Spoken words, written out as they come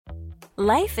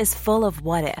Life is full of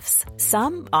what-ifs.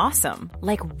 Some awesome,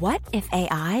 like what if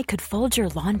AI could fold your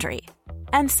laundry?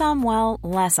 And some, well,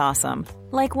 less awesome,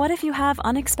 like what if you have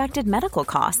unexpected medical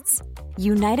costs?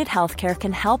 United Healthcare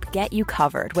can help get you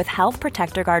covered with Health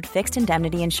Protector Guard fixed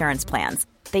indemnity insurance plans.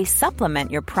 They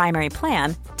supplement your primary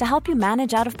plan to help you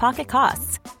manage out-of-pocket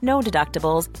costs. No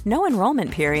deductibles, no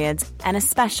enrollment periods, and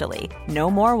especially no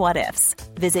more what-ifs.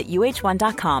 Visit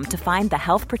uh1.com to find the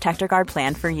Health Protector Guard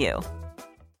plan for you.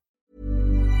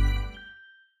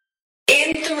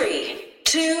 In 3,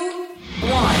 2,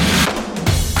 1.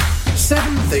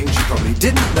 7 things you probably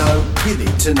didn't know you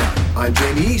need to know. I'm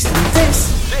Jamie East, and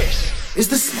this is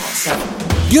the Smart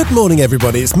 7. Good morning,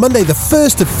 everybody. It's Monday, the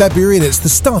 1st of February, and it's the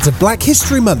start of Black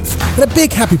History Month. And a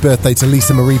big happy birthday to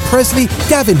Lisa Marie Presley,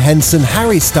 Gavin Henson,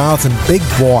 Harry Styles, and Big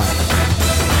Boy.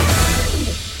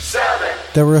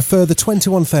 There were a further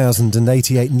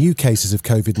 21,088 new cases of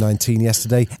COVID-19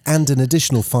 yesterday and an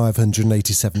additional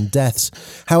 587 deaths.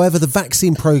 However, the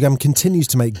vaccine programme continues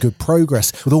to make good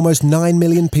progress, with almost 9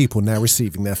 million people now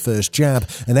receiving their first jab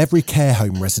and every care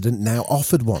home resident now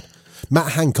offered one.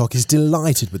 Matt Hancock is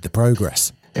delighted with the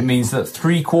progress. It means that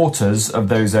 3/4 of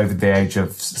those over the age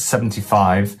of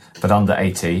 75 but under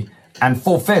 80 and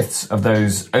 4/5 of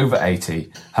those over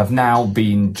 80 have now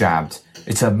been jabbed.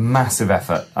 It's a massive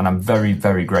effort, and I'm very,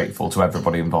 very grateful to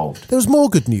everybody involved. There was more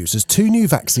good news as 2 new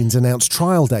vaccines announced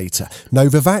trial data,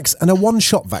 Novavax and a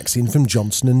one-shot vaccine from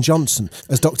Johnson & Johnson,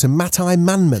 as Dr. Matai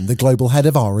Manman, the global head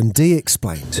of R&D,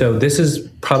 explained. So this is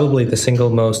probably the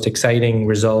single most exciting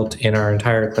result in our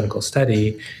entire clinical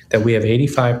study, that we have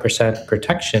 85%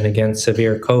 protection against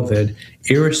severe COVID,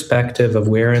 irrespective of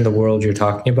where in the world you're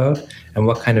talking about and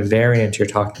what kind of variant you're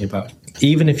talking about.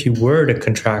 Even if you were to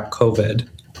contract COVID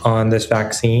on this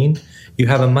vaccine, you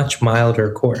have a much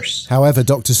milder course. However,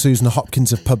 Dr. Susan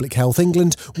Hopkins of Public Health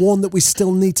England warned that we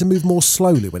still need to move more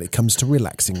slowly when it comes to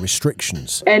relaxing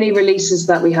restrictions. Any releases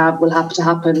that we have will have to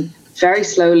happen very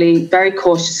slowly, very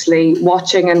cautiously,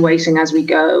 watching and waiting as we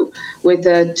go, with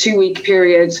a 2-week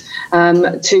period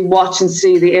to watch and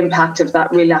see the impact of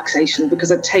that relaxation, because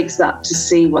it takes that to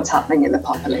see what's happening in the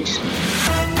population.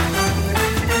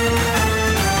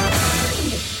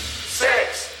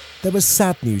 There was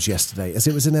sad news yesterday as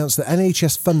it was announced that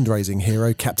NHS fundraising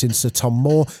hero Captain Sir Tom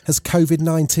Moore has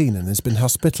COVID-19 and has been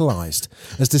hospitalised.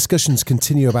 As discussions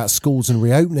continue about schools and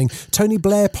reopening, Tony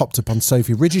Blair popped up on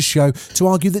Sophie Ridge's show to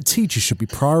argue that teachers should be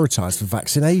prioritised for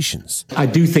vaccinations. I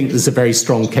do think there's a very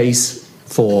strong case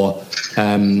for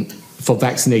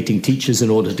vaccinating teachers in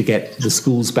order to get the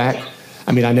schools back.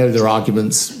 I mean, I know there are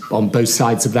arguments on both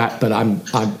sides of that, but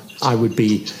I would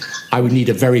need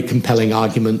a very compelling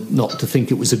argument not to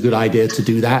think it was a good idea to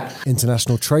do that.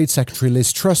 International Trade Secretary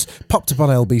Liz Truss popped up on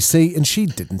LBC and she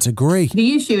didn't agree.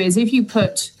 The issue is if you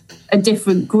put a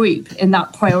different group in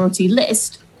that priority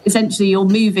list, essentially you're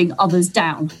moving others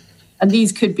down. And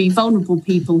these could be vulnerable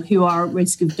people who are at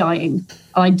risk of dying.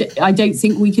 And I don't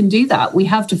think we can do that. We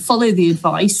have to follow the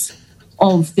advice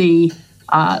of the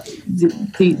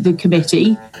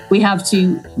committee. We have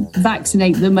to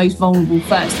vaccinate the most vulnerable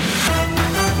first.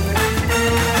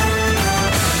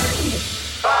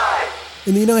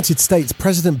 In the United States,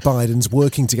 President Biden's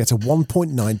working to get a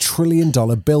 $1.9 trillion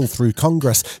bill through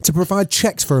Congress to provide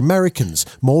checks for Americans,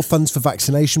 more funds for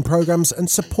vaccination programs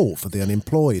and support for the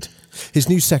unemployed. His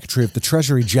new Secretary of the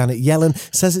Treasury, Janet Yellen,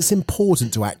 says it's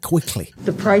important to act quickly.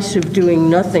 The price of doing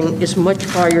nothing is much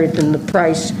higher than the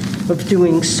price of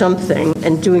doing something,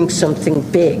 and doing something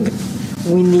big.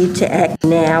 We need to act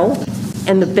now,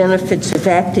 and the benefits of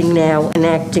acting now and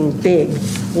acting big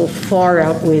will far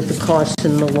outweigh the costs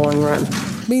in the long run.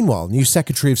 Meanwhile, new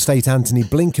Secretary of State Antony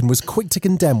Blinken was quick to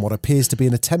condemn what appears to be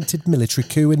an attempted military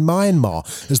coup in Myanmar,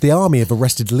 as the army have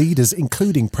arrested leaders,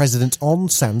 including President Aung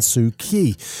San Suu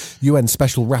Kyi. UN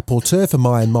Special Rapporteur for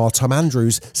Myanmar, Tom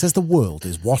Andrews, says the world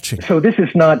is watching. So this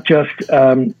is not just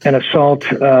an assault,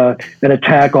 an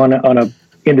attack on an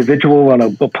individual, on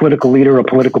a political leader, a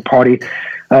political party.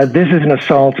 This is an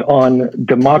assault on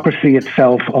democracy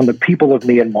itself, on the people of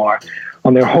Myanmar,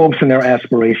 on their hopes and their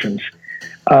aspirations.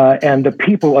 And the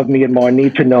people of Myanmar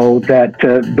need to know that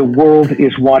the world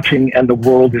is watching and the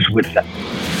world is with them.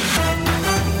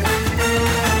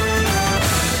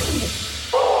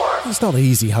 It's not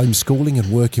easy homeschooling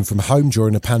and working from home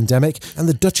during a pandemic, and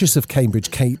the Duchess of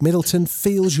Cambridge, Kate Middleton,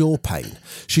 feels your pain.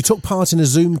 She took part in a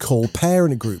Zoom call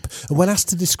parent group, and when asked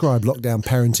to describe lockdown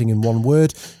parenting in one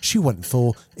word, she went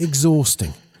for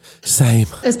exhausting. Same.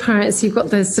 As parents, you've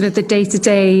got the sort of the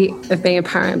day-to-day of being a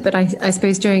parent, but I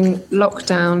suppose during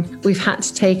lockdown, we've had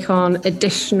to take on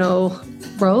additional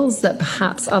roles that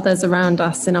perhaps others around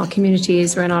us in our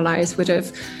communities or in our lives would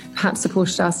have perhaps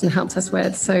supported us and helped us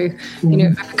with. So,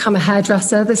 I've become a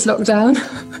hairdresser this lockdown,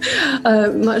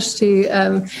 much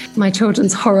to my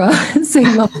children's horror,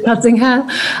 seeing mum cutting hair.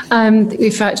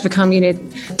 We've had to become,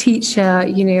 teacher,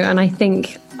 and I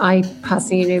think I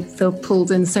personally, feel pulled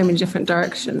in so many different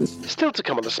directions. Still to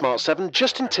come on the Smart 7,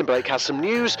 Justin Timberlake has some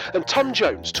news and Tom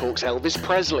Jones talks Elvis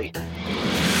Presley.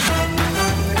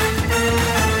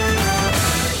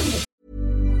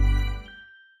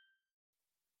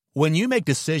 When you make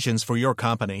decisions for your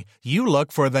company, you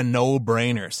look for the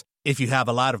no-brainers. If you have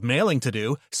a lot of mailing to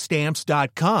do,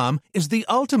 Stamps.com is the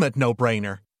ultimate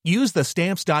no-brainer. Use the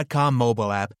Stamps.com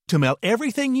mobile app to mail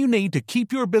everything you need to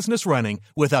keep your business running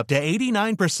with up to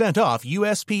 89% off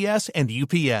USPS and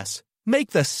UPS.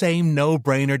 Make the same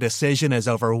no-brainer decision as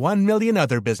over 1 million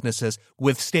other businesses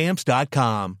with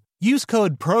Stamps.com. Use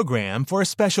code PROGRAM for a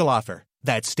special offer.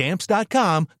 That's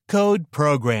Stamps.com, code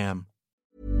PROGRAM.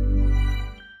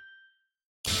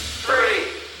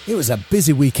 It was a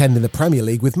busy weekend in the Premier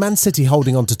League with Man City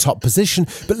holding on to top position,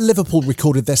 but Liverpool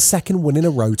recorded their second win in a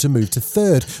row to move to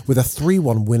third with a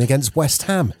 3-1 win against West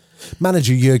Ham.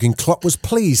 Manager Jurgen Klopp was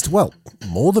pleased, well,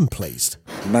 more than pleased.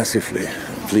 Massively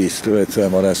pleased with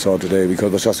what I saw today, because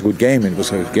it was just a good game. It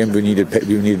was a game we needed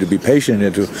to be patient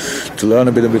and to learn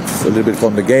a little bit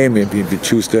from the game. We've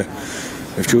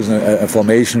chosen a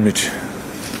formation which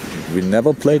we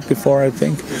never played before, I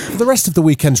think. For the rest of the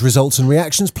weekend's results and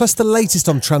reactions, plus the latest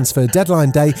on transfer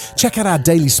deadline day, check out our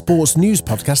daily sports news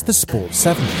podcast, The Sport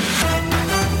 7.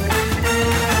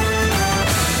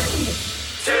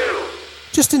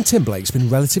 Justin Timberlake's been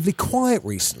relatively quiet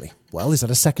recently. Well, he's had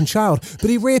a second child, but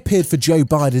he reappeared for Joe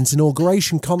Biden's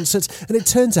inauguration concert, and it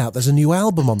turns out there's a new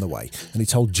album on the way, and he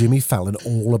told Jimmy Fallon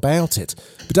all about it.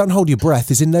 But don't hold your breath,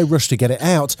 he's in no rush to get it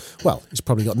out. Well, he's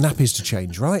probably got nappies to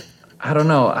change, right? I don't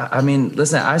know. I mean,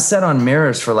 listen, I sat on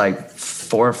mirrors for like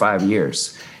 4 or 5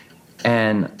 years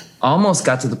and almost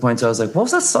got to the point where I was like, what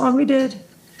was that song we did?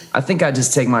 I think I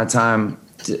just take my time.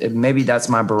 Maybe that's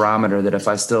my barometer, that if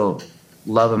I still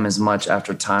love him as much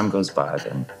after time goes by,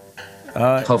 then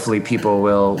hopefully people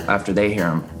will after they hear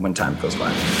him when time goes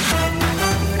by.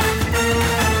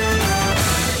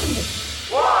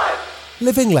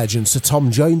 Living legend Sir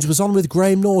Tom Jones was on with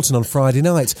Graham Norton on Friday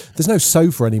night. There's no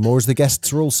sofa anymore as the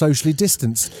guests are all socially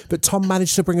distanced, but Tom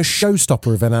managed to bring a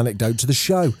showstopper of an anecdote to the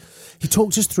show. He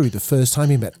talked us through the first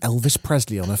time he met Elvis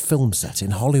Presley on a film set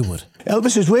in Hollywood.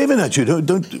 Elvis is waving at you.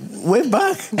 Don't wave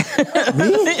back. Me?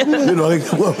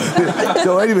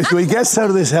 So anyway, so he gets out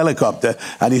of this helicopter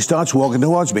and he starts walking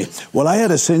towards me. Well, I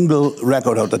had a single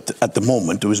record out at the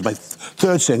moment. It was my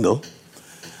third single.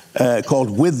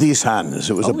 Called With These Hands.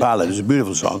 It was a ballad. It was a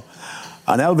beautiful song.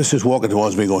 And Elvis is walking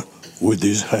towards me going, with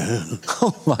these hands,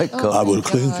 oh my God, I will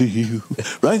cling to you.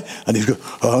 Right? And he's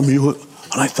going, you.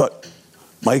 And I thought,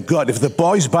 my God, if the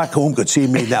boys back home could see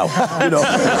me now,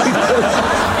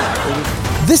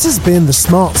 This has been The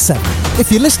Smart 7. If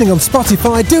you're listening on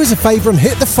Spotify, do us a favour and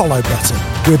hit the follow button.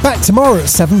 We're back tomorrow at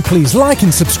 7. Please like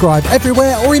and subscribe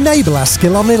everywhere or enable our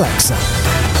skill on Alexa.